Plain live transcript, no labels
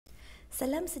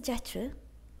Salam sejahtera.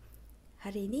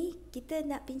 Hari ini kita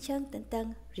nak bincang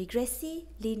tentang regresi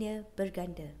linear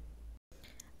berganda.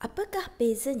 Apakah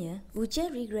bezanya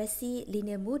ujian regresi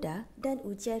linear mudah dan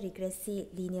ujian regresi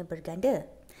linear berganda?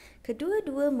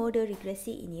 Kedua-dua model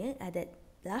regresi ini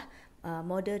adalah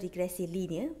model regresi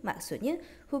linear, maksudnya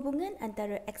hubungan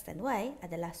antara X dan Y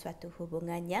adalah suatu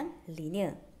hubungan yang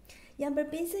linear. Yang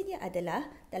berbezanya adalah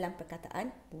dalam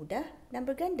perkataan mudah dan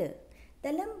berganda.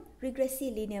 Dalam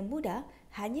regresi linear mudah,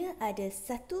 hanya ada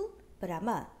satu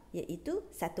peramal, iaitu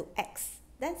satu X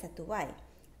dan satu Y.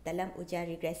 Dalam ujian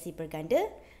regresi berganda,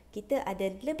 kita ada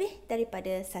lebih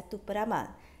daripada satu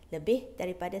peramal, lebih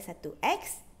daripada satu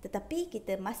X, tetapi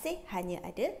kita masih hanya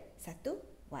ada satu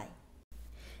Y.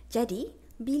 Jadi,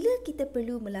 bila kita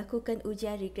perlu melakukan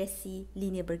ujian regresi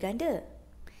linear berganda?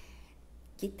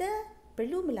 Kita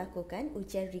perlu melakukan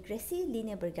ujian regresi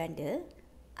linear berganda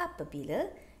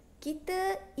apabila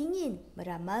kita ingin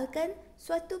meramalkan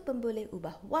suatu pemboleh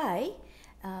ubah Y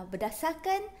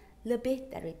berdasarkan lebih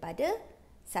daripada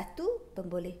satu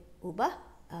pemboleh ubah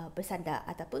bersandar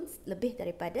ataupun lebih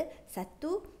daripada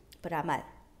satu peramal.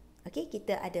 Okey,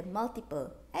 kita ada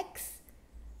multiple X,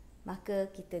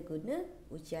 maka kita guna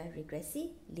ujian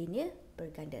regresi linear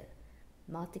berganda.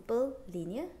 Multiple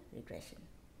linear regression.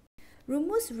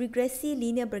 Rumus regresi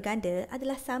linear berganda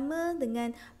adalah sama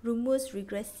dengan rumus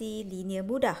regresi linear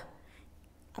mudah.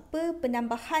 Apa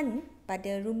penambahan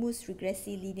pada rumus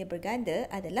regresi linear berganda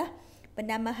adalah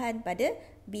penambahan pada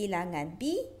bilangan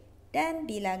B dan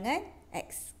bilangan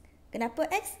X. Kenapa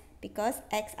X? Because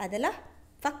X adalah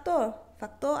faktor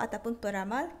ataupun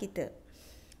peramal kita.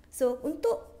 So,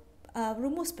 untuk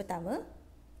rumus pertama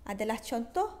adalah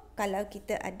contoh kalau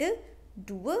kita ada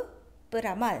dua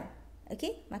peramal.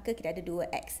 Okey, maka kita ada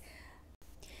 2X.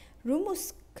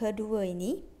 Rumus kedua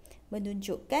ini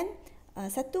menunjukkan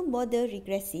satu model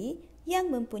regresi yang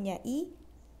mempunyai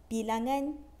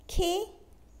bilangan K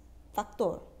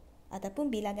faktor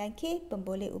ataupun bilangan K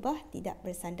pemboleh ubah tidak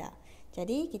bersandar.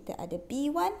 Jadi, kita ada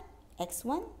B1,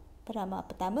 X1 peramal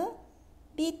pertama,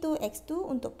 B2, X2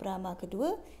 untuk peramal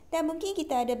kedua, dan mungkin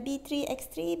kita ada B3,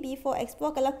 X3, B4,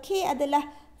 X4. Kalau K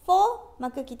adalah 4,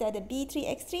 maka kita ada B3,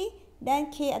 X3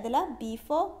 dan K adalah B4,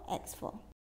 X4.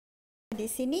 Di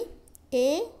sini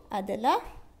A adalah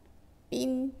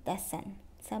pintasan,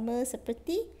 sama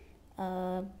seperti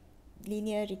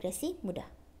linear regresi mudah.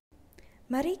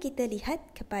 Mari kita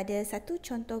lihat kepada satu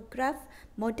contoh graf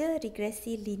model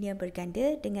regresi linear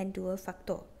berganda dengan dua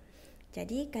faktor.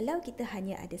 Jadi, kalau kita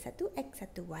hanya ada satu X,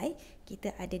 satu Y,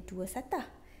 kita ada dua satah.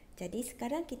 Jadi,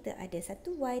 sekarang kita ada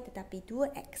satu Y tetapi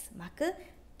dua X, maka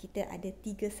kita ada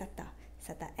tiga satah.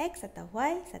 Satah X, satah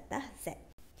Y, satah Z.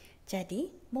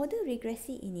 Jadi, model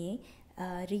regresi ini,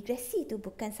 regresi itu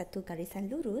bukan satu garisan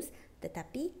lurus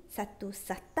tetapi satu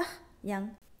satah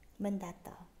yang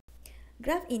mendata.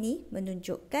 Graf ini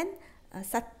menunjukkan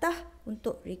satah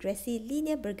untuk regresi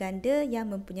linear berganda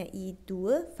yang mempunyai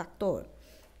dua faktor.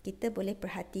 Kita boleh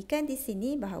perhatikan di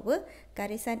sini bahawa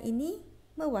garisan ini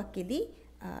mewakili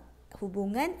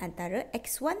hubungan antara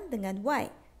X1 dengan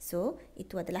Y. So,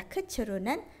 itu adalah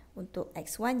kecerunan untuk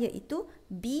X1 iaitu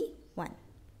B1.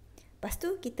 Lepas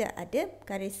tu kita ada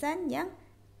garisan yang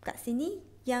kat sini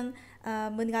yang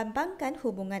mengambangkan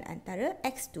hubungan antara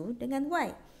X2 dengan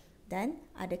Y. Dan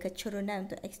ada kecerunan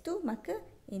untuk X2, maka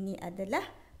ini adalah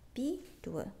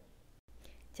B2.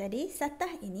 Jadi,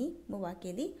 satah ini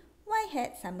mewakili Y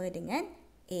hat sama dengan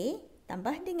A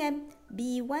tambah dengan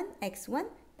B1 X1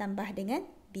 tambah dengan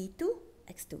B2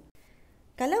 X2.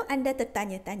 Kalau anda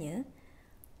tertanya-tanya,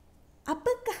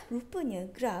 apakah rupanya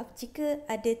graf jika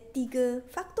ada 3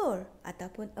 faktor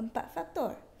ataupun 4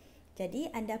 faktor?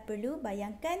 Jadi, anda perlu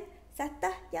bayangkan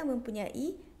satah yang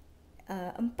mempunyai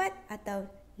 4 atau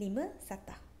 5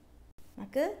 satah.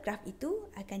 Maka graf itu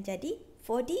akan jadi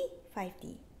 4D, 5D.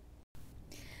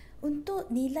 Untuk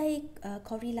nilai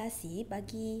korelasi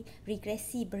bagi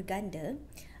regresi berganda,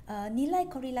 nilai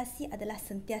korelasi adalah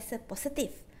sentiasa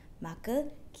positif. Maka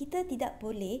kita tidak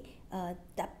boleh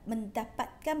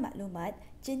mendapatkan maklumat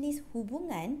jenis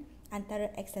hubungan antara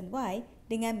X dan Y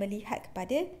dengan melihat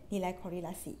kepada nilai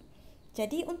korelasi.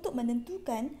 Jadi, untuk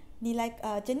menentukan nilai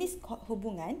jenis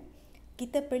hubungan,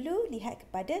 kita perlu lihat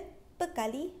kepada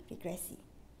perkali regresi,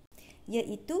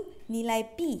 iaitu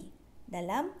nilai P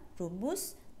dalam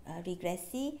rumus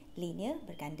regresi linear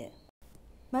berganda.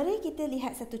 Mari kita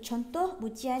lihat satu contoh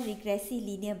ujian regresi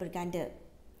linear berganda.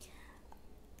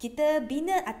 Kita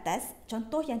bina atas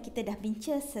contoh yang kita dah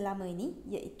bincang selama ini,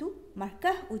 iaitu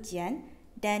markah ujian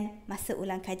dan masa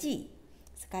ulang kaji.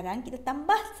 Sekarang kita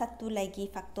tambah satu lagi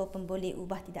faktor pemboleh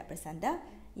ubah tidak bersandar,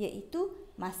 iaitu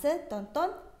masa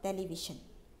tonton televisyen.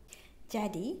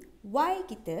 Jadi, Y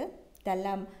kita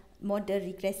dalam model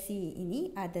regresi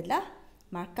ini adalah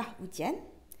markah ujian,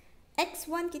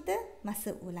 X1 kita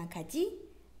masa ulang kaji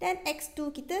dan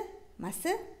X2 kita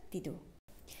masa tidur.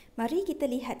 Mari kita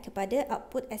lihat kepada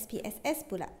output SPSS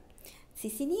pula. Di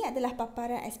sini adalah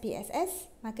paparan SPSS,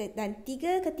 dan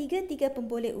tiga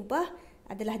pemboleh ubah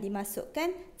adalah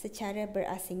dimasukkan secara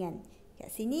berasingan. Kat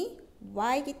sini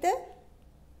Y kita,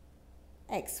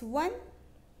 X1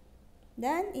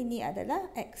 dan ini adalah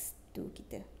X2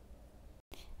 kita.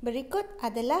 Berikut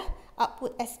adalah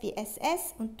output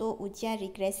SPSS untuk ujian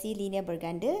regresi linear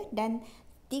berganda, dan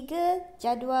 3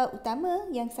 jadual utama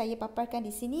yang saya paparkan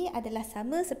di sini adalah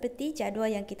sama seperti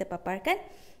jadual yang kita paparkan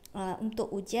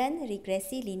untuk ujian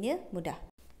regresi linear mudah.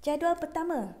 Jadual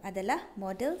pertama adalah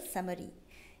model summary.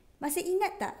 Masih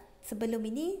ingat tak sebelum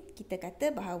ini kita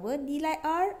kata bahawa nilai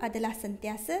R adalah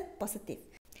sentiasa positif.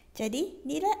 Jadi,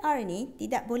 nilai R ini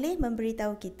tidak boleh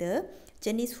memberitahu kita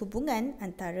jenis hubungan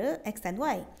antara X dan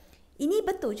Y. Ini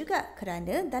betul juga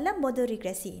kerana dalam model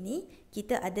regresi ini,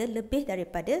 kita ada lebih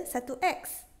daripada satu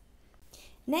X.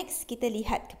 Next, kita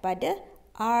lihat kepada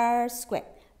R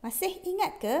squared. Masih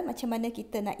ingat ke macam mana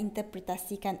kita nak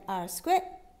interpretasikan R squared?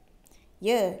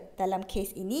 Ya, dalam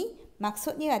kes ini,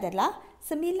 maksudnya adalah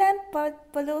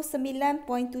 99.7%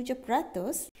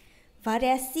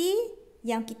 variasi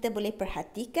yang kita boleh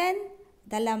perhatikan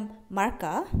dalam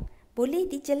markah boleh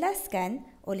dijelaskan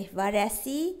oleh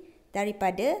variasi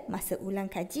daripada masa ulang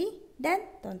kaji dan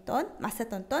masa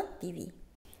tonton TV.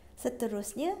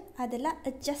 Seterusnya adalah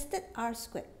adjusted R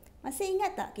squared. Masih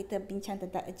ingat tak kita bincang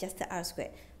tentang adjusted R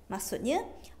squared? Maksudnya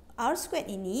R squared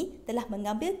ini telah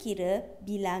mengambil kira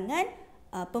bilangan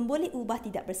pemboleh ubah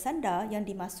tidak bersandar yang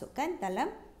dimasukkan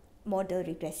dalam model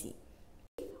regresi.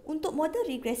 Untuk model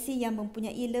regresi yang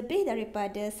mempunyai lebih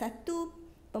daripada satu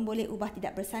pemboleh ubah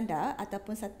tidak bersandar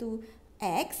ataupun satu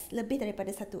X, lebih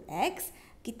daripada satu X,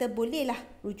 kita bolehlah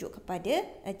rujuk kepada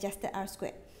adjusted R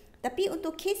squared. Tapi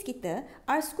untuk kes kita,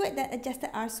 R squared dan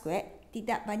adjusted R squared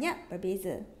tidak banyak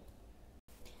berbeza.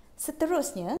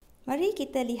 Seterusnya, mari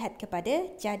kita lihat kepada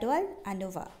jadual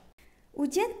ANOVA.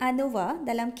 Ujian ANOVA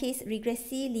dalam kes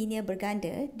regresi linear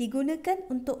berganda digunakan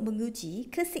untuk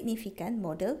menguji kesignifikan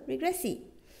model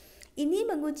regresi. Ini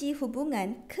menguji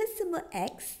hubungan kesemua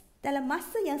X dalam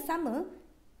masa yang sama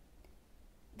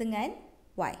dengan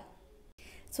Y.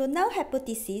 So, null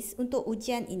hypothesis untuk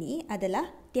ujian ini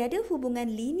adalah tiada hubungan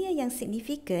linear yang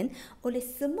signifikan oleh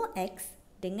semua X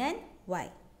dengan Y.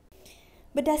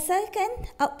 Berdasarkan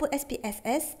output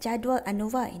SPSS jadual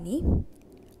ANOVA ini,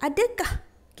 adakah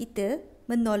kita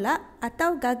menolak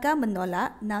atau gagal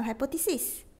menolak null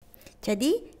hypothesis?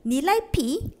 Jadi, nilai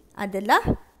P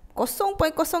adalah 0.000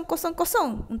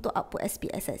 untuk output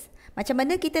SPSS. Macam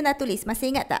mana kita nak tulis?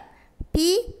 Masih ingat tak?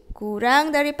 P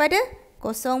kurang daripada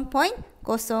 0.001.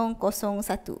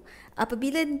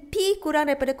 Apabila P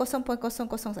kurang daripada 0.001,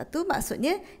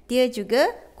 maksudnya dia juga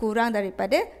kurang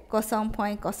daripada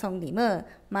 0.05.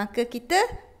 Maka kita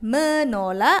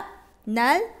menolak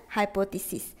null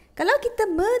hypothesis. Kalau kita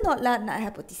menolak null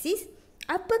hypothesis,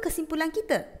 apa kesimpulan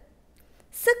kita?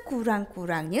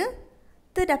 Sekurang-kurangnya,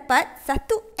 terdapat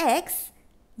satu X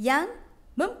yang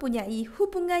mempunyai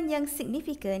hubungan yang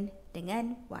signifikan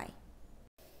dengan Y.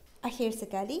 Akhir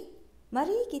sekali,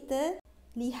 mari kita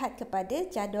lihat kepada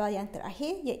jadual yang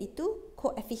terakhir, iaitu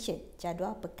koefisien,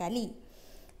 jadual perkali.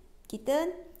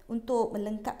 Kita untuk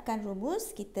melengkapkan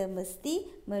rumus, kita mesti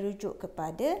merujuk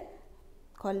kepada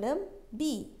kolom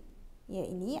B. Ya,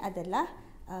 ini adalah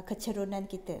kecerunan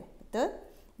kita, betul?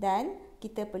 Dan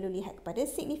kita perlu lihat kepada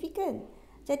signifikan.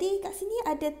 Jadi kat sini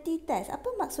ada T test.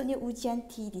 Apa maksudnya ujian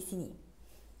T di sini?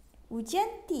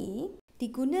 Ujian T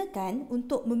digunakan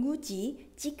untuk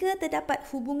menguji jika terdapat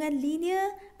hubungan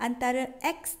linear antara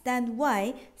X dan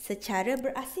Y secara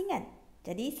berasingan.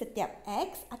 Jadi setiap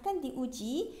X akan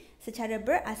diuji secara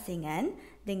berasingan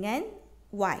dengan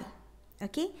Y.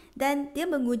 Okey, dan dia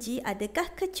menguji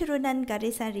adakah kecerunan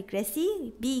garisan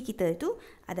regresi B kita itu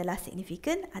adalah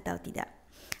signifikan atau tidak.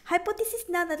 Hipotesis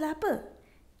null adalah apa?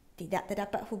 Tidak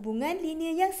terdapat hubungan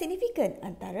linear yang signifikan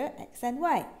antara X dan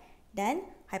Y. Dan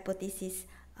hipotesis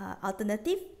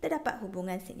alternatif, terdapat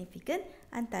hubungan signifikan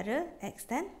antara X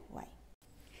dan Y.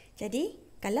 Jadi,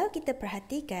 kalau kita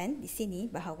perhatikan di sini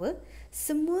bahawa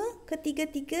semua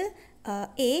ketiga-tiga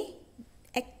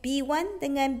B1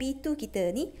 dengan B2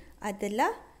 kita ni adalah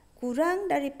kurang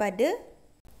daripada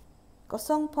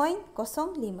 0.05.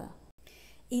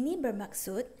 Ini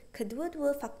bermaksud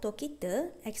kedua-dua faktor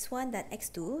kita, X1 dan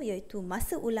X2, iaitu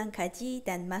masa ulang kaji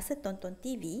dan masa tonton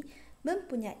TV,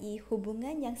 mempunyai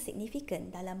hubungan yang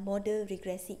signifikan dalam model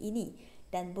regresi ini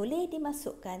dan boleh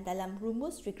dimasukkan dalam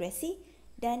rumus regresi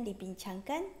dan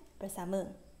dibincangkan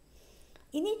bersama.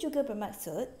 Ini juga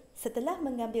bermaksud setelah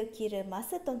mengambil kira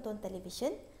masa tonton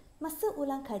televisyen, masa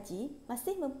ulang kaji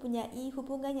masih mempunyai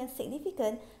hubungan yang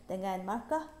signifikan dengan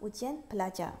markah ujian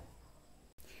pelajar.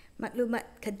 Maklumat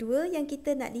kedua yang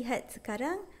kita nak lihat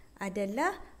sekarang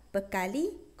adalah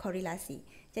bekali korelasi.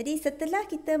 Jadi setelah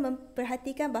kita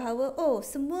memperhatikan bahawa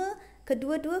semua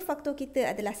kedua-dua faktor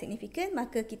kita adalah signifikan,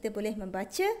 maka kita boleh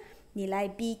membaca nilai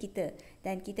B kita.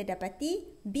 Dan kita dapati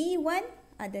B1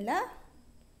 adalah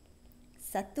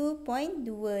 1.252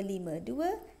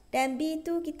 dan B2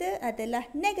 kita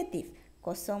adalah negatif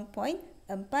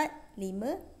 0.453.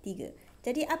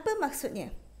 Jadi apa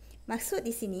maksudnya? Maksud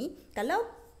di sini, kalau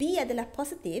B adalah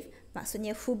positif,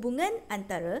 maksudnya hubungan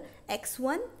antara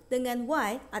X1 dengan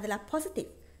Y adalah positif.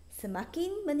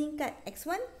 Semakin meningkat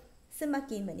X1,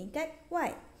 semakin meningkat Y.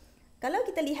 Kalau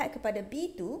kita lihat kepada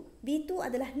B2, B2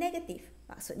 adalah negatif.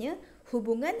 Maksudnya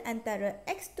hubungan antara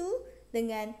X2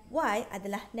 dengan Y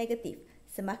adalah negatif.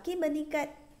 Semakin meningkat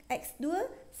X2,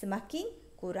 semakin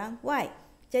kurang Y.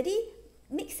 Jadi,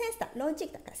 make sense tak?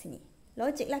 Logik tak kat sini?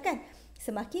 Logik lah kan?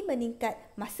 Semakin meningkat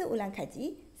masa ulang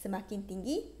kaji, semakin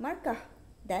tinggi markah.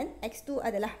 Dan X2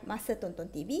 adalah masa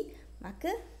tonton TV,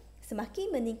 maka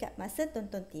semakin meningkat masa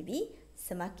tonton TV,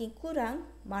 semakin kurang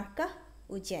markah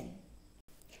ujian.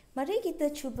 Mari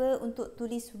kita cuba untuk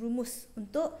tulis rumus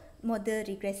untuk model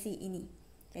regresi ini.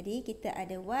 Jadi, kita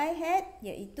ada Y hat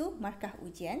iaitu markah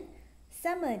ujian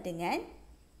sama dengan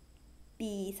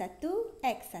B1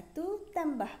 X1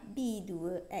 tambah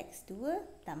B2 X2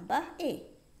 tambah A.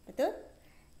 Betul?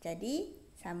 Jadi,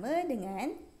 sama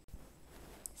dengan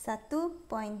 1.252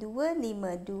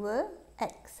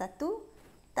 X1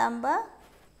 tambah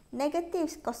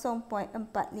negatif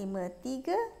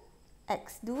 0.453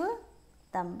 X2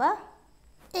 tambah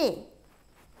A.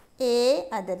 A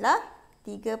adalah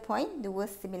 3.295.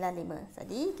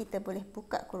 Jadi, kita boleh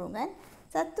buka kurungan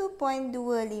 1.252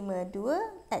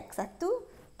 X1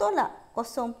 tolak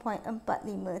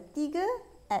 0.453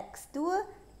 X2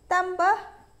 tambah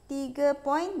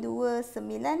 3.295.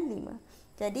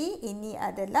 Jadi, ini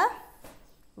adalah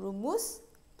rumus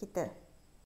kita.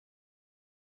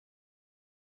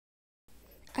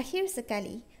 Akhir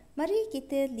sekali, mari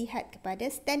kita lihat kepada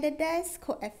standardized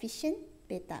coefficient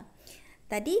beta.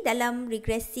 Tadi dalam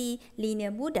regresi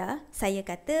linear mudah, saya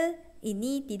kata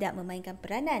ini tidak memainkan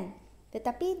peranan.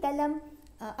 Tetapi dalam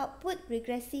output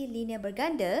regresi linear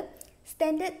berganda,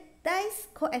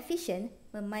 standardized coefficient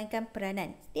memainkan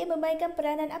peranan. Dia memainkan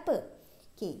peranan apa?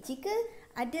 Okey, jika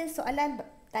ada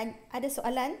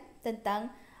soalan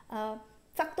tentang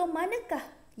faktor manakah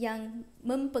yang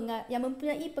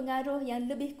mempunyai pengaruh yang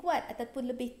lebih kuat ataupun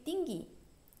lebih tinggi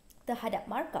terhadap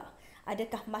markah,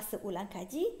 adakah masa ulang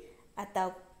kaji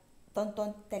atau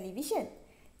tonton televisyen?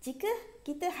 Jika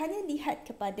kita hanya lihat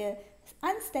kepada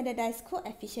unstandardized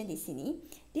coefficient di sini,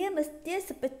 dia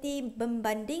seperti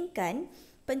membandingkan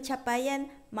pencapaian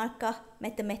markah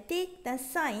matematik dan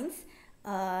sains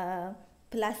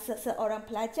seorang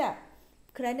pelajar.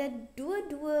 Kerana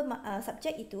dua-dua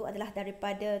subjek itu adalah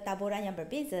daripada taburan yang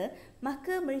berbeza,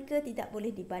 maka mereka tidak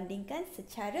boleh dibandingkan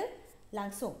secara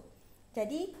langsung.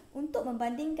 Jadi, untuk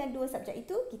membandingkan dua subjek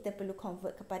itu, kita perlu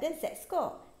convert kepada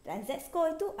Z-score. Dan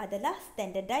Z-score itu adalah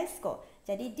standardized score.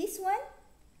 Jadi, this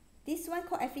one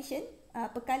coefficient,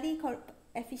 perkali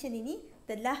coefficient ini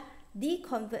telah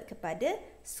di-convert kepada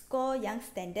skor yang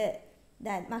standard.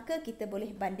 Dan maka kita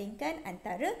boleh bandingkan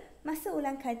antara masa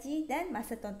ulang kaji dan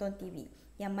masa tonton TV,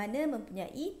 yang mana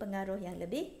mempunyai pengaruh yang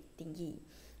lebih tinggi.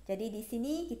 Jadi di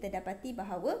sini kita dapati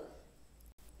bahawa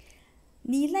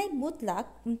nilai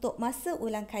mutlak untuk masa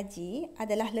ulang kaji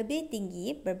adalah lebih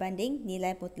tinggi berbanding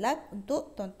nilai mutlak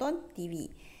untuk tonton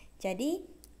TV. Jadi,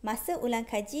 masa ulang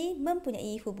kaji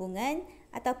mempunyai hubungan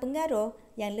atau pengaruh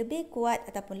yang lebih kuat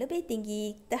ataupun lebih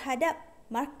tinggi terhadap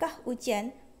markah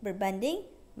ujian berbanding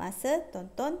masa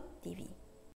tonton TV.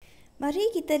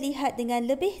 Mari kita lihat dengan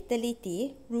lebih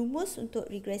teliti rumus untuk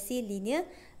regresi linear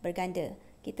berganda.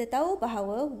 Kita tahu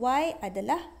bahawa Y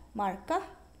adalah markah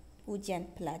ujian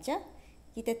pelajar.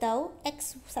 Kita tahu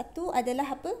X1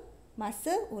 adalah apa?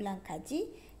 Masa ulang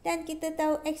kaji. Dan kita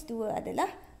tahu X2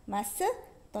 adalah masa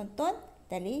tonton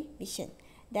televisyen.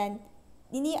 Dan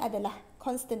ini adalah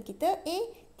constant kita A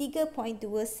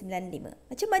 3.295.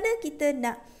 Macam mana kita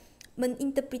nak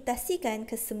menginterpretasikan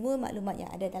kesemua maklumat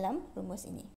yang ada dalam rumus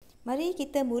ini? Mari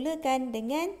kita mulakan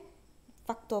dengan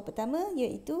faktor pertama,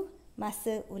 iaitu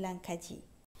masa ulang kaji.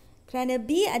 Kerana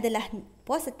B adalah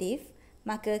positif,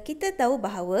 maka kita tahu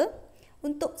bahawa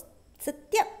untuk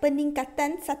setiap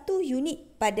peningkatan 1 unit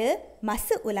pada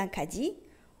masa ulang kaji,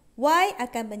 Y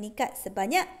akan meningkat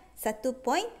sebanyak 1.2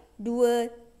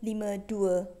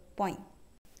 poin.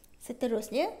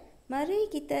 Seterusnya, mari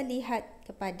kita lihat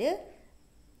kepada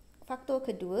faktor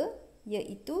kedua,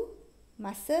 iaitu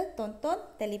masa tonton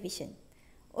televisyen.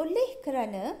 Oleh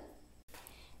kerana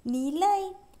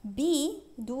nilai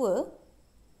B2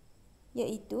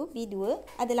 iaitu B2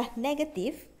 adalah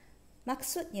negatif,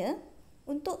 maksudnya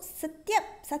untuk setiap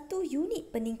satu unit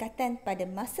peningkatan pada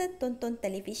masa tonton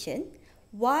televisyen,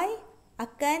 Y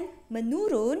akan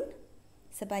menurun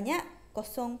sebanyak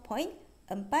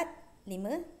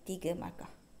 0.453 markah.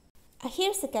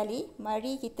 Akhir sekali,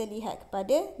 mari kita lihat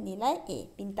kepada nilai A,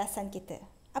 pintasan kita.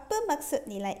 Apa maksud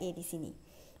nilai A di sini?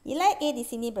 Nilai A di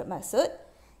sini bermaksud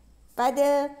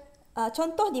pada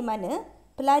contoh di mana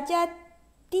pelajar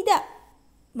tidak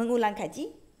mengulang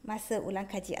kaji, masa ulang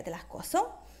kaji adalah kosong,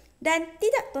 dan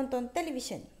tidak tonton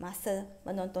televisyen, masa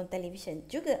menonton televisyen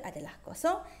juga adalah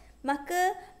kosong,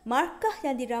 maka markah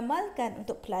yang diramalkan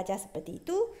untuk pelajar seperti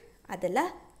itu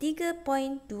adalah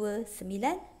 3.295.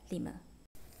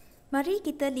 Mari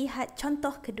kita lihat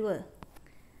contoh kedua.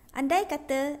 Andai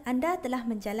kata anda telah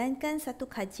menjalankan satu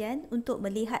kajian untuk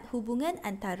melihat hubungan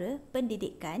antara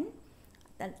pendidikan,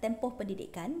 tempoh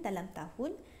pendidikan dalam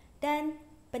tahun dan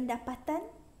pendapatan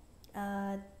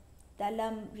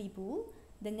dalam ribu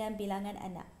dengan bilangan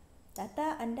anak.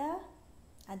 Data anda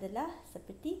adalah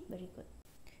seperti berikut.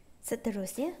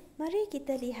 Seterusnya, mari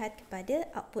kita lihat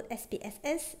kepada output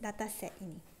SPSS dataset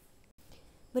ini.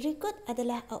 Berikut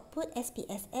adalah output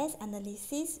SPSS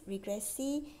analisis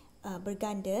regresi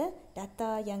berganda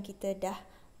data yang kita dah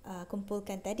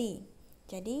kumpulkan tadi.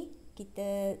 Jadi,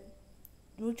 kita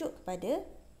rujuk kepada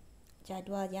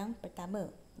jadual yang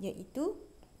pertama, iaitu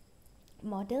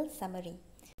model summary.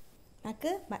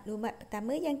 Maka maklumat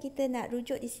pertama yang kita nak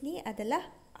rujuk di sini adalah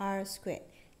R².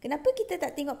 Kenapa kita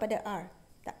tak tengok pada R?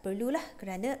 Tak perlulah,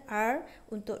 kerana R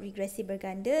untuk regresi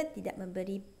berganda tidak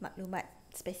memberi maklumat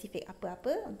spesifik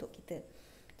apa-apa untuk kita.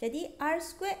 Jadi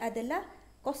R² adalah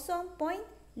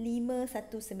 0.519.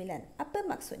 Apa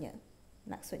maksudnya?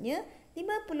 Maksudnya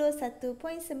 51.9%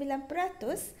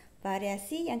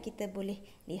 variasi yang kita boleh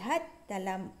lihat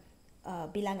dalam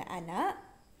bilangan anak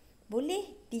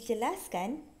boleh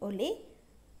dijelaskan oleh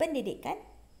pendidikan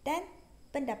dan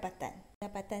pendapatan.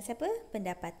 Pendapatan siapa?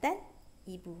 Pendapatan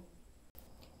ibu.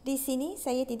 Di sini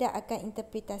saya tidak akan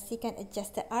interpretasikan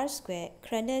adjusted R²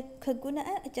 kerana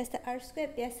kegunaan adjusted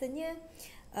R² biasanya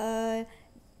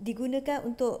digunakan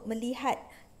untuk melihat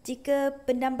jika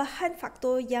penambahan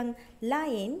faktor yang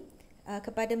lain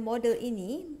kepada model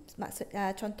ini,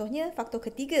 contohnya faktor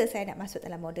ketiga saya nak masuk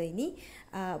dalam model ini,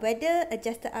 whether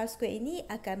adjusted R² ini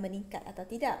akan meningkat atau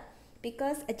tidak.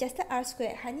 Because adjusted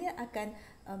R² hanya akan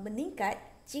meningkat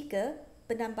jika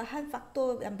penambahan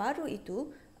faktor yang baru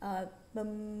itu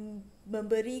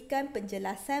memberikan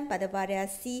penjelasan pada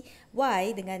variasi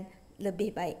Y dengan lebih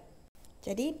baik.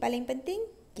 Jadi paling penting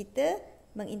kita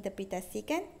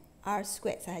menginterpretasikan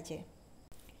R² sahaja.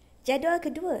 Jadual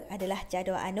kedua adalah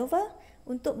jadual ANOVA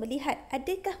untuk melihat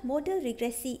adakah model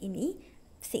regresi ini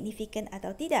signifikan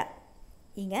atau tidak.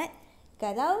 Ingat,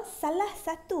 kalau salah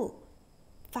satu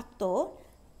faktor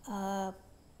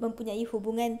mempunyai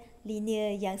hubungan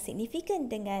linear yang signifikan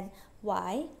dengan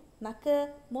Y,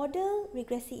 maka model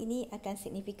regresi ini akan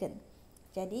signifikan.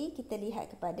 Jadi kita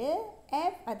lihat kepada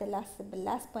F adalah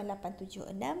 11.876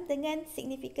 dengan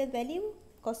significant value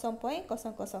 0.000.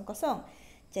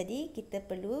 Jadi kita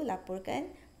perlu laporkan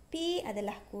P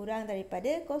adalah kurang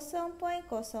daripada 0.001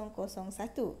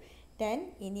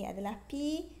 dan ini adalah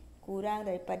P kurang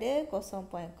daripada 0.05,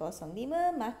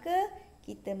 maka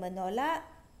kita menolak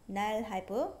null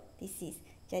hypothesis.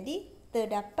 Jadi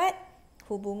terdapat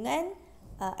hubungan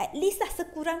at least lah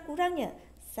sekurang-kurangnya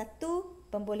satu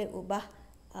pemboleh ubah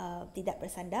tidak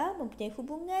bersandar mempunyai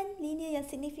hubungan linear yang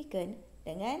signifikan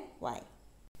dengan Y.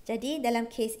 Jadi dalam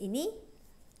kes ini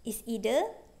is either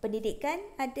pendidikan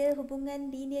ada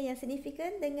hubungan linear yang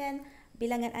signifikan dengan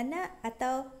bilangan anak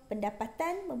atau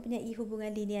pendapatan mempunyai hubungan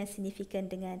linear yang signifikan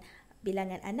dengan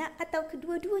bilangan anak atau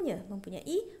kedua-duanya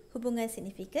mempunyai hubungan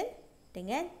signifikan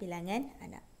dengan bilangan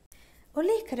anak.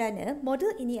 Oleh kerana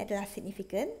model ini adalah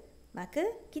signifikan, maka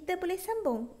kita boleh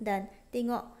sambung dan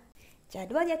tengok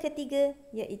jadual yang ketiga,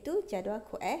 iaitu jadual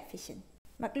koefisien.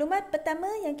 Maklumat pertama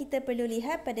yang kita perlu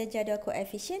lihat pada jadual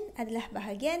koefisien adalah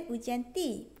bahagian ujian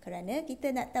T, kerana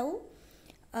kita nak tahu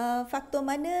faktor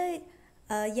mana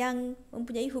yang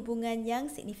mempunyai hubungan yang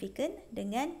signifikan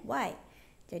dengan Y.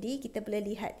 Jadi kita boleh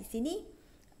lihat di sini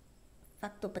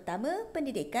faktor pertama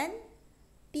pendidikan,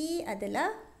 P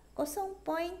adalah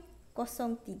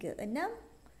 0.036,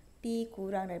 P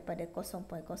kurang daripada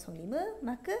 0.05,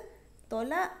 maka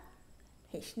tolak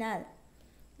H0.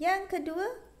 Yang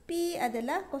kedua, P P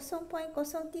adalah 0.039.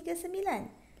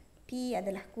 P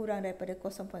adalah kurang daripada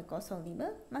 0.05,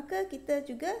 maka kita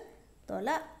juga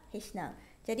tolak H0.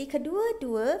 Jadi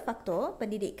kedua-dua faktor,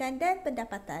 pendidikan dan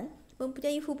pendapatan,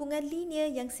 mempunyai hubungan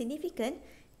linear yang signifikan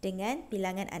dengan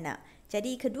bilangan anak.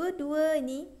 Jadi kedua-dua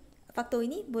faktor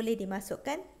ini boleh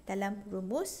dimasukkan dalam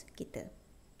rumus kita.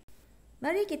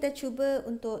 Mari kita cuba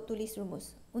untuk tulis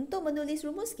rumus. Untuk menulis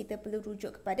rumus, kita perlu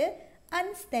rujuk kepada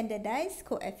unstandardized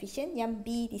coefficient yang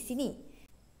B di sini.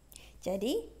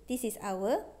 Jadi, this is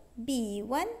our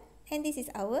B1 and this is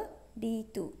our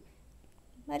B2.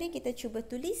 Mari kita cuba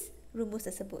tulis rumus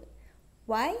tersebut.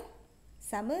 Y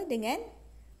sama dengan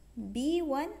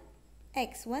B1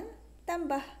 X1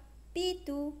 tambah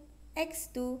B2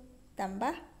 X2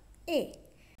 tambah A.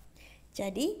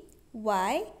 Jadi,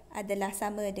 Y adalah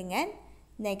sama dengan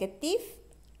negatif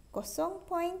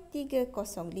 0.305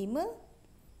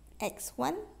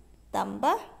 X1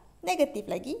 tambah negatif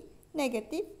lagi,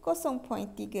 negatif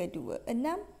 0.326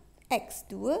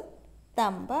 X2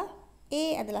 tambah A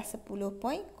adalah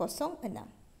 10.06.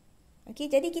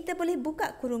 Okey, jadi kita boleh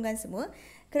buka kurungan semua.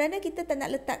 Kerana kita tak nak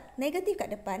letak negatif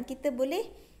kat depan, kita boleh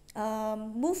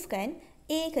movekan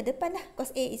A ke depan lah,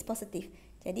 because A is positif.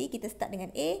 Jadi kita start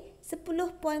dengan A,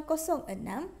 10.06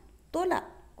 tolak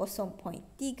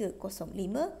 0.305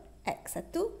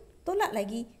 X1 tolak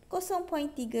lagi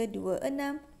 0.326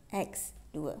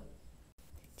 X2.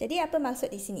 Jadi apa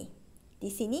maksud di sini? Di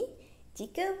sini,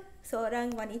 jika seorang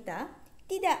wanita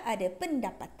tidak ada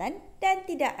pendapatan dan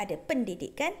tidak ada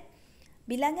pendidikan,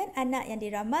 bilangan anak yang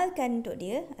diramalkan untuk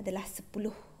dia adalah 10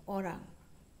 orang.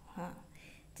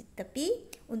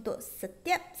 Tetapi untuk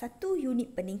setiap satu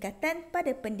unit peningkatan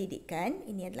pada pendidikan,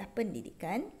 ini adalah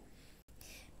pendidikan,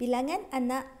 bilangan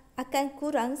anak akan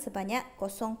kurang sebanyak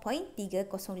 0.305.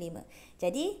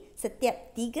 Jadi,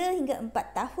 setiap 3 hingga 4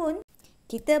 tahun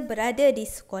kita berada di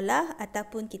sekolah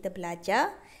ataupun kita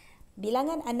belajar,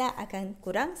 bilangan anak akan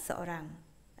kurang seorang.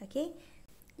 Okey.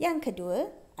 Yang kedua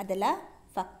adalah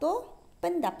faktor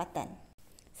pendapatan.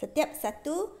 Setiap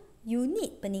satu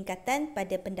unit peningkatan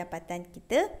pada pendapatan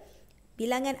kita,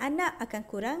 bilangan anak akan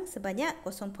kurang sebanyak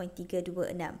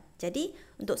 0.326. Jadi,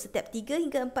 untuk setiap 3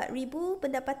 hingga 4,000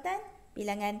 pendapatan,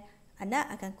 bilangan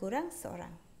anak akan kurang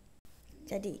seorang.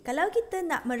 Jadi, kalau kita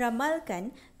nak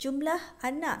meramalkan jumlah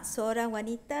anak seorang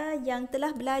wanita yang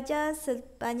telah belajar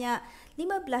sebanyak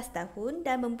 15 tahun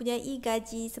dan mempunyai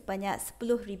gaji sebanyak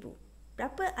 10,000,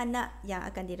 berapa anak yang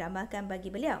akan diramalkan bagi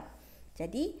beliau?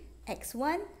 Jadi,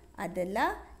 X1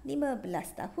 adalah 15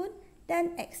 tahun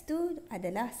dan X2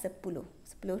 adalah 10,000.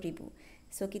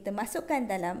 So, kita masukkan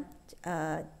dalam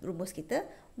rumus kita,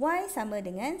 Y sama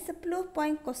dengan 10.06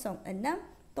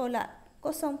 tolak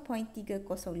 0.305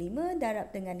 darab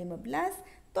dengan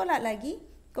 15 tolak lagi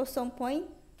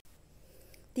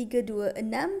 0.326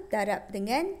 darab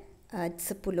dengan 10.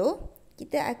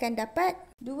 Kita akan dapat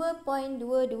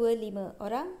 2.225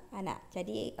 orang anak.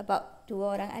 Jadi, about 2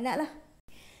 orang anak lah.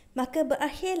 Maka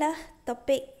berakhirlah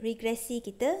topik regresi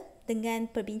kita dengan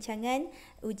perbincangan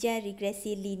ujian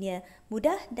regresi linear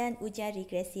mudah dan ujian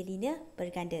regresi linear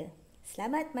berganda.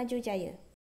 Selamat maju jaya!